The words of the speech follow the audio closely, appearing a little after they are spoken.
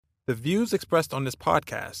The views expressed on this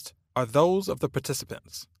podcast are those of the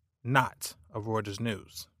participants, not of Reuters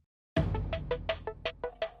News.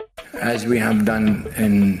 As we have done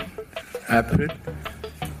in April,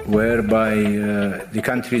 whereby the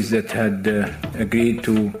countries that had agreed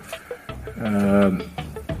to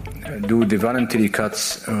do the voluntary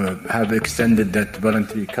cuts have extended that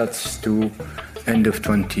voluntary cuts to end of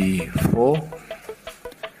 24.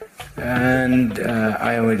 And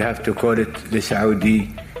I would have to call it the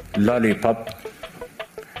Saudi lollipop,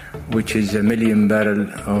 which is 1 million barrel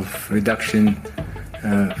of reduction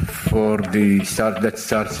for the start that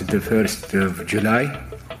starts at the 1st of July.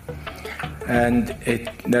 And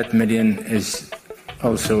that million is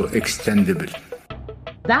also extendable.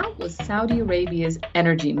 That was Saudi Arabia's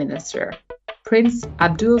energy minister, Prince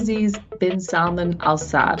Abdulaziz bin Salman Al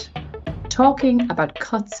Saud, talking about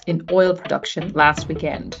cuts in oil production last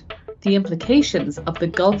weekend. The implications of the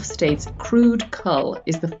Gulf states' crude cull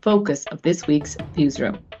is the focus of this week's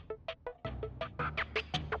Viewsroom.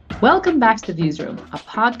 Welcome back to the Viewsroom, a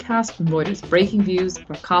podcast from Reuters Breaking Views,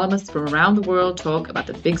 where columnists from around the world talk about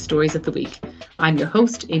the big stories of the week. I'm your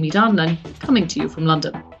host, Amy Donlan, coming to you from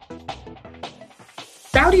London.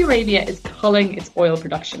 Saudi Arabia is culling its oil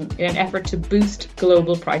production in an effort to boost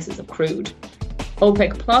global prices of crude.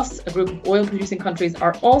 OPEC Plus, a group of oil-producing countries,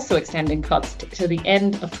 are also extending cuts to the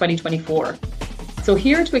end of 2024. So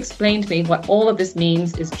here to explain to me what all of this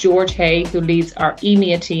means is George Hay, who leads our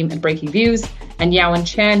EMEA team in Breaking Views, and Yawen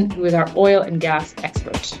Chen, who is our oil and gas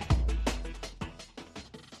expert.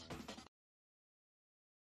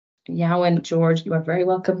 Yawen, George, you are very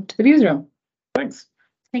welcome to the Viewsroom. Thanks.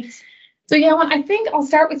 So Yawen, I think I'll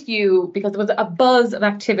start with you because there was a buzz of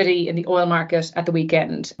activity in the oil market at the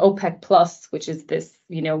weekend. OPEC Plus, which is this,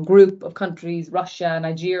 group of countries, Russia,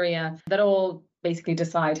 Nigeria, that all basically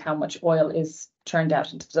decide how much oil is turned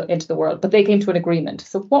out into the world. But they came to an agreement.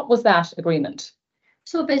 So what was that agreement?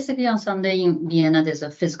 So basically on Sunday in Vienna, there's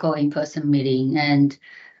a physical in-person meeting, and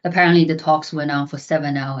apparently the talks went on for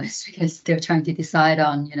 7 hours because they're trying to decide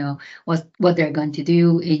on, what they're going to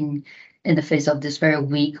do in the face of this very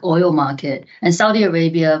weak oil market. And Saudi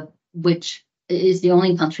Arabia, which is the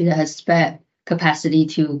only country that has spare capacity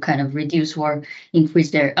to kind of reduce or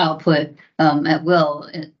increase their output at will,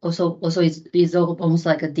 also is almost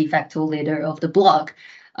like a de facto leader of the bloc.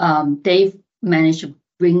 They've managed to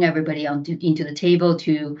bring everybody into the table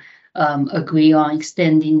to agree on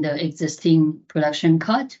extending the existing production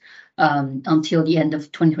cut until the end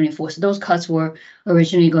of 2024. So those cuts were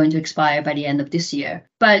originally going to expire by the end of this year.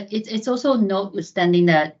 But it's also notwithstanding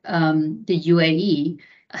that the UAE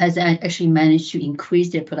has actually managed to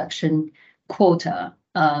increase their production quota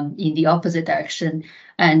in the opposite direction.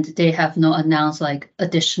 And they have not announced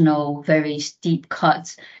additional very steep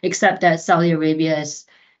cuts, except that Saudi Arabia has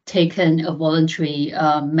taken a voluntary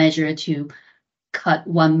measure to cut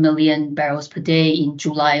 1 million barrels per day in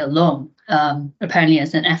July alone, apparently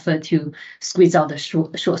as an effort to squeeze out the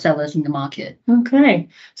short sellers in the market. Okay.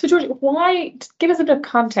 So, George, give us a bit of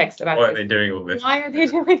context about why are they doing all this? Why are they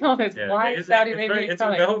doing all this? Yeah, why is Saudi Arabia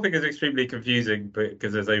the whole thing is extremely confusing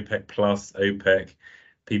because there's OPEC Plus, OPEC,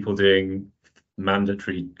 people doing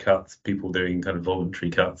mandatory cuts, people doing kind of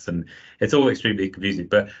voluntary cuts, and it's all extremely confusing.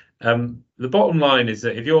 But the bottom line is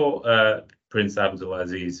that if you're Prince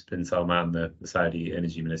Abdulaziz bin Salman, the Saudi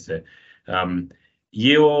energy minister,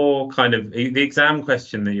 you're kind of the exam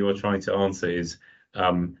question that you're trying to answer is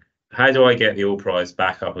how do I get the oil price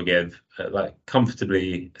back up again,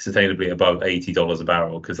 comfortably, sustainably above $80 a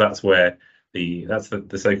barrel? Because that's where that's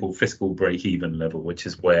the so-called fiscal break-even level, which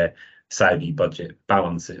is where Saudi budget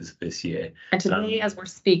balances this year. And today, as we're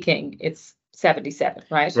speaking, it's 77,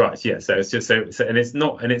 right? Right. Yeah. So it's just so and it's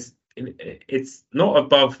not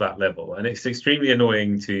above that level, and it's extremely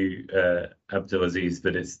annoying to Abdulaziz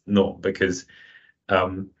that it's not, because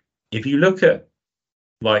if you look at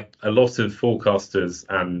a lot of forecasters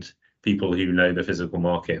and people who know the physical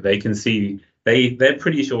market, they can see they're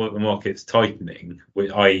pretty sure that the market's tightening,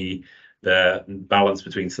 i.e. the balance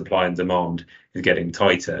between supply and demand is getting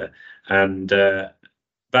tighter, and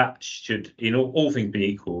that should, in all things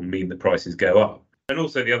being equal, mean that prices go up. And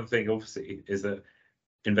also the other thing, obviously, is that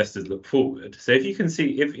investors look forward. So if you can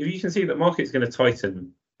see that the market's going to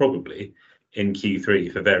tighten probably in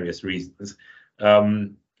Q3 for various reasons,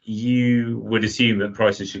 you would assume that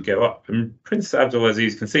prices should go up. And Prince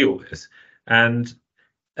Abdulaziz can see all this, and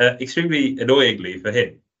extremely annoyingly for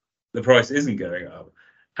him, the price isn't going up.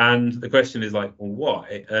 And the question is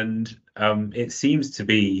why? And it seems to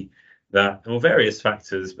be that, various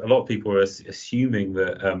factors. A lot of people are assuming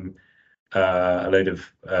that a load of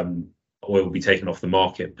oil will be taken off the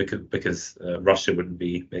market because Russia wouldn't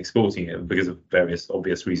be exporting it because of various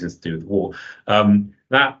obvious reasons to do with the war.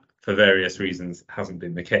 That, for various reasons, hasn't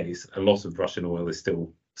been the case. A lot of Russian oil is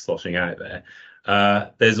still sloshing out there.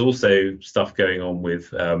 There's also stuff going on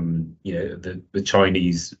with the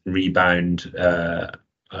Chinese rebound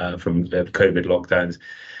from the COVID lockdowns.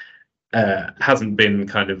 Hasn't been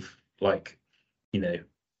kind of like,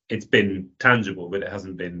 it's been tangible, but it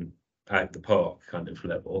hasn't been out the park kind of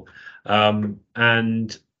level. And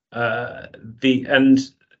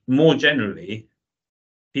more generally,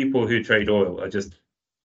 people who trade oil are just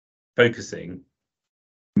focusing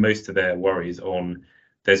most of their worries on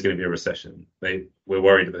there's going to be a recession. We're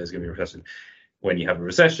worried that there's going to be a recession. When you have a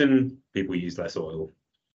recession, people use less oil,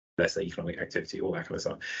 less economic activity, all that kind of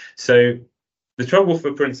stuff. So the trouble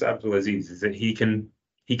for Prince Abdulaziz is that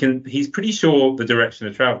he's pretty sure the direction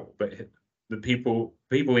of travel, but the people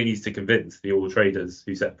he needs to convince, the oil traders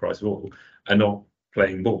who set the price of oil, are not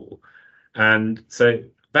playing ball. And so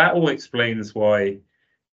that all explains why,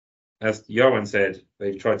 as Yaron said,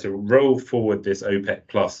 they've tried to roll forward this OPEC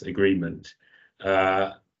Plus agreement,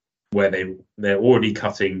 where they're already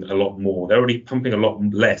cutting a lot more. They're already pumping a lot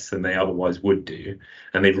less than they otherwise would do,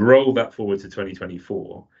 and they've rolled that forward to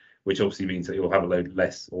 2024, which obviously means that you'll have a load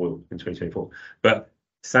less oil in 2024. But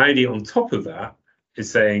Saudi, on top of that, is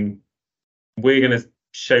saying we're going to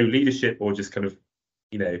show leadership, or just kind of,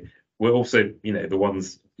 we're also, the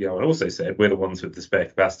ones Yaron also said, we're the ones with the spare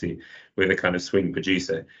capacity. We're the kind of swing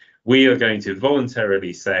producer. We are going to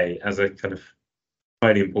voluntarily say, as a kind of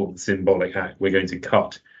highly important symbolic act, we're going to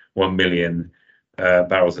cut 1 million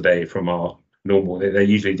barrels a day from our normal. They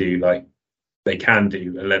usually do, like, they can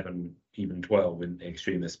do 11, even 12 in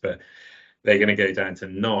extremists, but they're going to go down to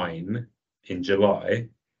 9 in July.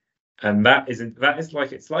 And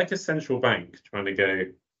it's like a central bank trying to go,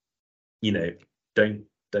 don't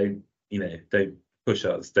push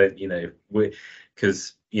us,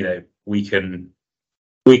 because we can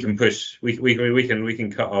push, we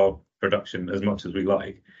can cut our production as much as we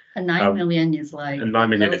like. And 9 million is like, and 9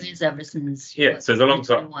 million is ever since, so it's a long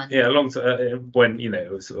time. Yeah, a long time, when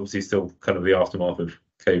it was obviously still kind of the aftermath of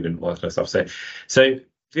COVID and all that kind of stuff. So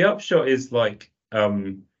the upshot is, like,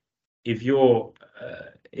 if you're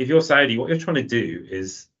Saudi, what you're trying to do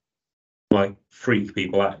is, like, freak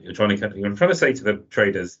people out. You're trying to say to the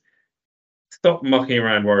traders, stop mucking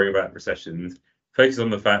around worrying about recessions. Focus on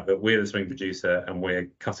the fact that we're the swing producer and we're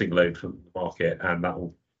cutting load from the market, and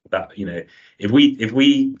if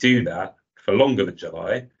we do that for longer than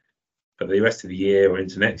July, for the rest of the year or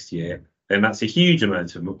into next year, then that's a huge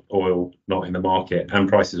amount of oil not in the market, and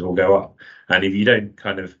prices will go up. And if you don't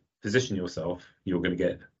kind of position yourself, you're going to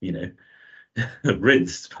get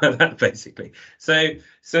rinsed by that, basically. So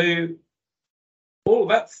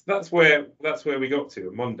that's where we got to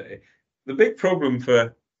on Monday.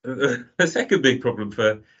 The second big problem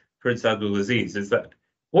for Prince Abdulaziz is that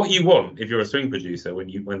what you want, if you're a swing producer,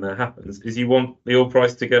 when that happens, is you want the oil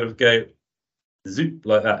price to kind of go zoop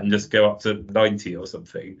like that and just go up to 90 or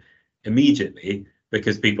something immediately,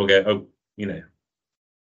 because people go, oh,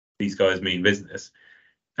 these guys mean business.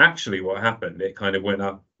 Actually, what happened, it kind of went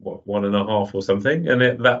up 1.5 or something, and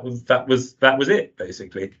that was it,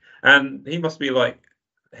 basically. And he must be, like,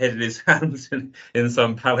 headed his hands in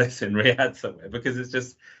some palace in Riyadh somewhere, because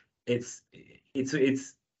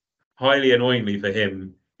it's highly annoyingly for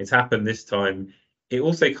him. It's happened this time. It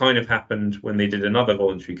also kind of happened when they did another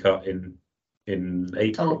voluntary cut in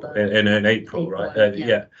April, in April, right?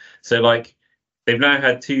 Yeah. So, like, they've now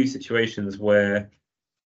had two situations where,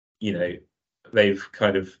 they've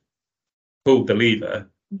kind of pulled the lever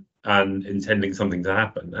and intending something to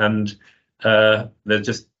happen, and there's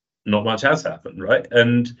just not much has happened, right?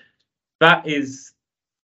 And that is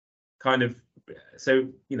kind of, so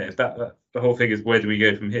that the whole thing is, where do we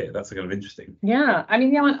go from here? That's kind of interesting. Yeah, I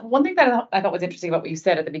mean, one thing that I thought was interesting about what you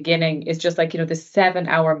said at the beginning is just, like, the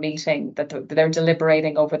 7-hour meeting that they're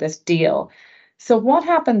deliberating over this deal. So what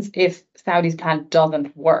happens if Saudi's plan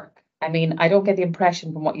doesn't work? I mean, I don't get the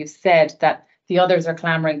impression from what you've said that the others are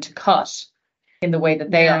clamoring to cut in the way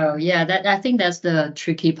that they are. Yeah, I think that's the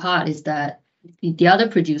tricky part, is that the other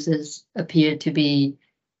producers appear to be,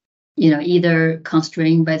 either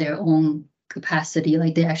constrained by their own capacity,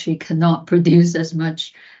 like they actually cannot produce as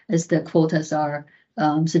much as the quotas are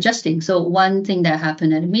suggesting. So one thing that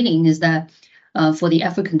happened at the meeting is that for the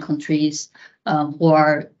African countries who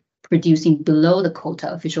are producing below the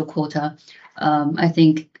official quota, I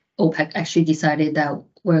think OPEC actually decided that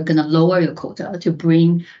we're going to lower your quota to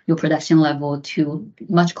bring your production level to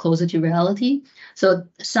much closer to reality. So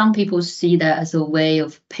some people see that as a way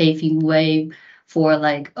of paving way for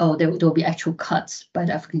like, oh, there will be actual cuts by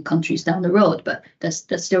the African countries down the road, but that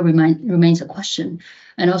still remains a question.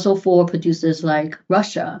 And also for producers like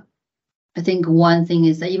Russia, I think one thing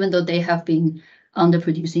is that even though they have been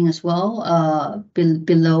underproducing as well,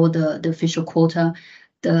 below the official quota,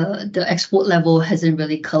 the export level hasn't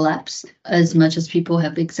really collapsed as much as people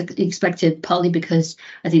have expected, partly because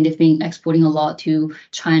I think they've been exporting a lot to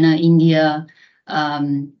China, India,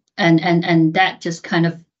 and that just kind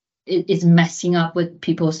of is messing up with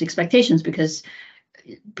people's expectations, because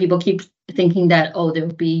people keep thinking that, oh, there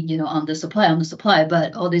will be, under supply,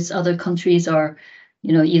 but all these other countries are,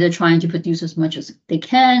 either trying to produce as much as they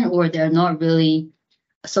can, or they're not really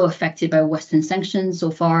so affected by Western sanctions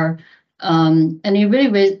so far. And it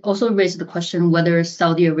really also raises the question whether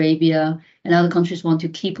Saudi Arabia and other countries want to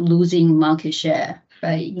keep losing market share,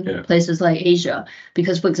 right? In places like Asia,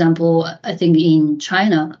 because, for example, I think in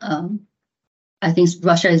China, I think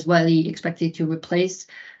Russia is widely expected to replace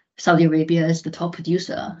Saudi Arabia as the top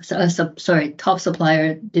producer, top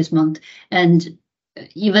supplier this month. And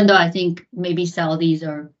even though I think maybe Saudis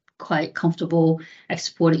are quite comfortable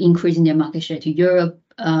increasing their market share to Europe,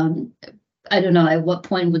 I don't know at what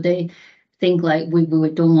point would they think like we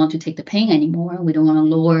don't want to take the pain anymore. We don't want to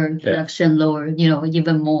lower production, lower,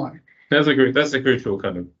 even more. That's a crucial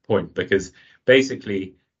kind of point, because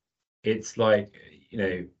basically it's like,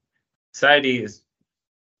 Saudi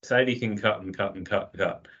can cut and cut and cut and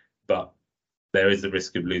cut, but there is the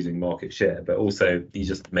risk of losing market share. But also you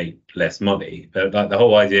just make less money. Like the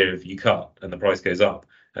whole idea of you cut and the price goes up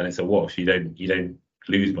and it's a wash, you don't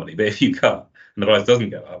lose money. But if you cut and the price doesn't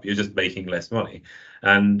go up, you're just making less money.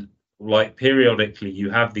 And like periodically you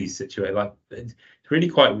have these situations, like it's really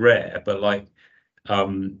quite rare, but like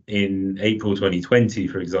in April 2020,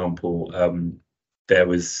 for example, there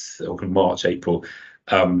was, or March, April,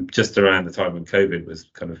 just around the time when COVID was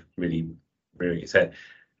kind of really rearing its head,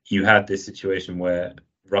 you had this situation where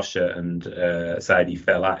Russia and Saudi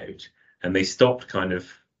fell out, and they stopped kind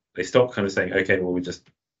of saying, okay, well,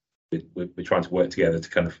 we're trying to work together to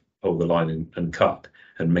kind of hold the line and cut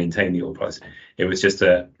and maintain the oil price. It was just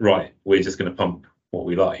right, we're just going to pump what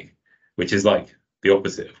we like, which is like the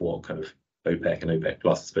opposite of what kind of OPEC and OPEC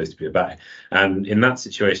Plus is supposed to be about. And in that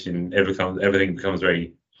situation, everything becomes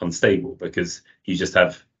very unstable, because you just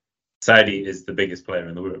have Saudi is the biggest player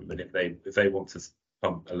in the room, and if they want to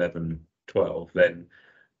pump 11, 12, then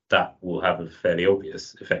that will have a fairly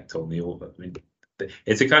obvious effect on the oil. I mean,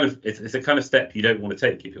 it's a kind of step you don't want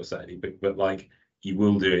to take if you're Saudi, but like you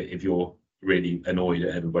will do it if you're really annoyed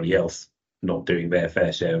at everybody else not doing their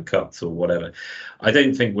fair share of cuts or whatever. I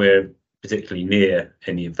don't think we're particularly near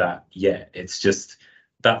any of that yet. It's just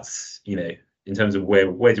that's, in terms of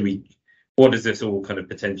what does this all kind of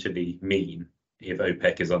potentially mean if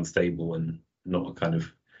OPEC is unstable and not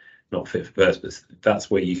fit for purpose? That's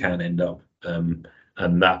where you can end up, and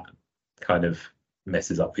that kind of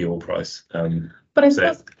messes up the oil price. But I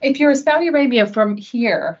suppose if you're Saudi Arabia from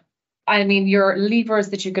here, I mean, your levers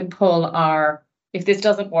that you can pull are, if this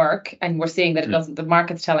doesn't work, and we're seeing that it doesn't, the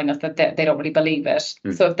market's telling us that they don't really believe it.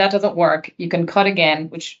 So if that doesn't work, you can cut again,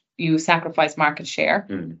 which you sacrifice market share,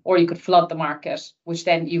 or you could flood the market, which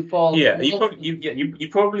then you fall. Yeah, you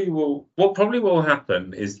probably will. What probably will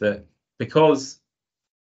happen is that, because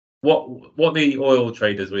what the oil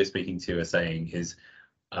traders we're speaking to are saying is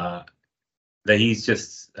that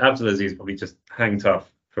Abdulaziz probably just hang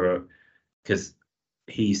tough because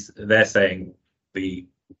they're saying the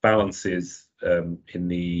balances in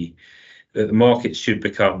the market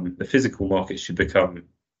the physical market should become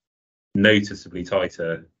noticeably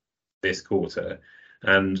tighter this quarter,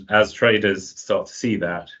 and as traders start to see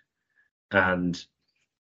that, and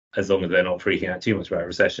as long as they're not freaking out too much about a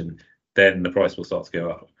recession, then the price will start to go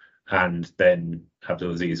up, and then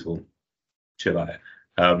Abdulaziz will chill out.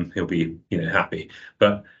 He'll be happy.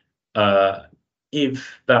 But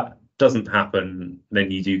if that doesn't happen, then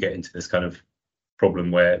you do get into this kind of problem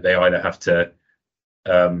where they either have to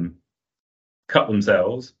cut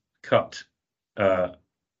themselves,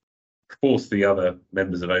 force the other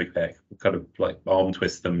members of OPEC, kind of like arm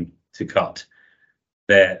twist them to cut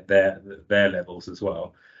their levels as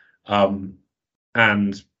well, and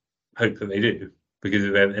hope that they do, because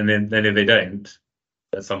then if they don't,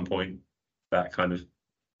 at some point that kind of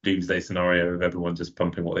doomsday scenario of everyone just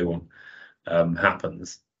pumping what they want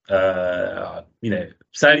happens.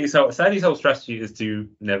 Saudi's whole strategy is to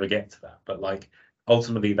never get to that, but like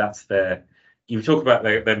ultimately that's you talk about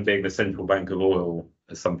them being the central bank of oil,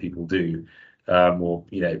 as some people do, or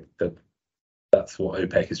that's what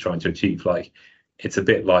OPEC is trying to achieve. Like it's a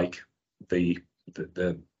bit like the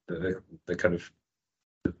kind of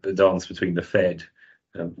the dance between the Fed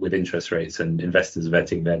with interest rates, and investors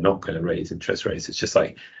betting they're not going to raise interest rates. It's just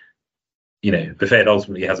like, the Fed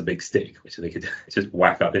ultimately has a big stick, which they could just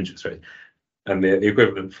whack up interest rates. And the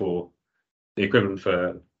equivalent for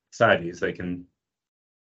Saudi is they can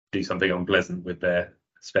do something unpleasant with their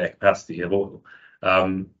spare capacity of oil.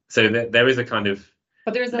 So there is a kind of,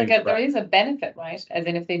 but there is a benefit, right? As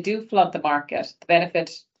in, if they do flood the market, the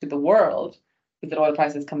benefit to the world is that oil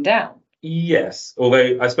prices come down. Yes,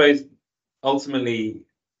 although I suppose ultimately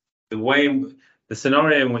the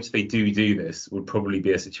scenario in which they do this would probably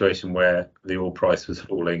be a situation where the oil price was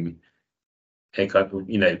falling,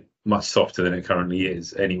 much softer than it currently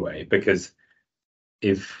is anyway. Because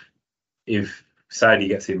if Saudi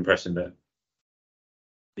gets the impression that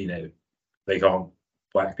they can't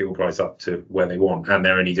whack the oil price up to where they want, and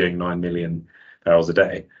they're only doing 9 million barrels a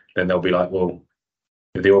day, then they'll be like, well,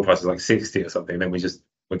 if the oil price is like 60 or something, then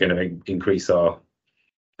we're going to increase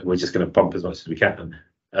we're just going to pump as much as we can,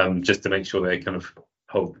 just to make sure they kind of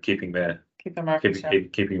keeping their market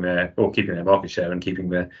share and keeping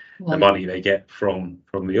the money they get from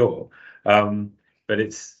the oil. But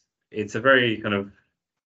it's a very kind of,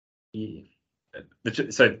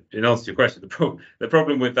 so in answer to your question, the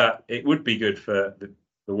problem with that, it would be good for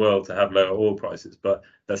the world to have lower oil prices, but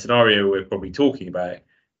the scenario we're probably talking about,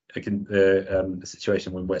 the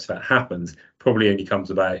situation in which that happens, probably only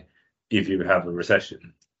comes about if you have a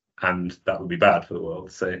recession, and that would be bad for the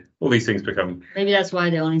world. So all these things become, maybe that's why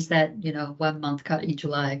they only said 1 month cut in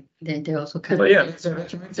July. They also cut. But yeah,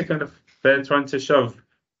 they're trying to shove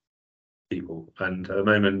people, and at the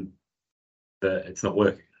moment it's not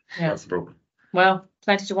working. Yeah. That's the problem. Well,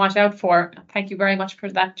 plenty to watch out for. Thank you very much for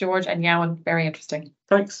that, George and Yawen. Very interesting.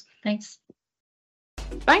 Thanks.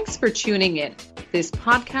 Thanks for tuning in. This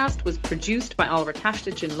podcast was produced by Oliver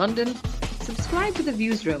Tashtich in London. Subscribe to The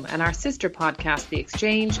Viewsroom and our sister podcast, The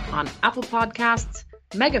Exchange, on Apple Podcasts,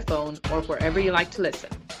 Megaphone, or wherever you like to listen.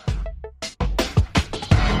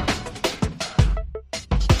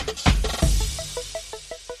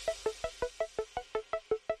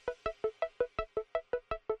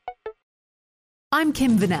 I'm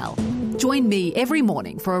Kim Vanell. Join me every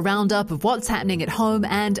morning for a roundup of what's happening at home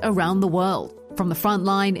and around the world. From the front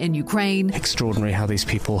line in Ukraine. Extraordinary how these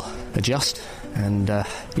people adjust and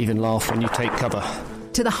even laugh when you take cover.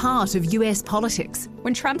 To the heart of US politics.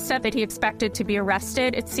 When Trump said that he expected to be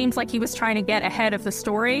arrested, it seems like he was trying to get ahead of the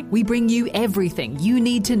story. We bring you everything you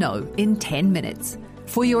need to know in 10 minutes.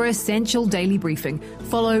 For your essential daily briefing,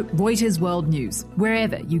 follow Reuters World News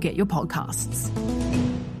wherever you get your podcasts.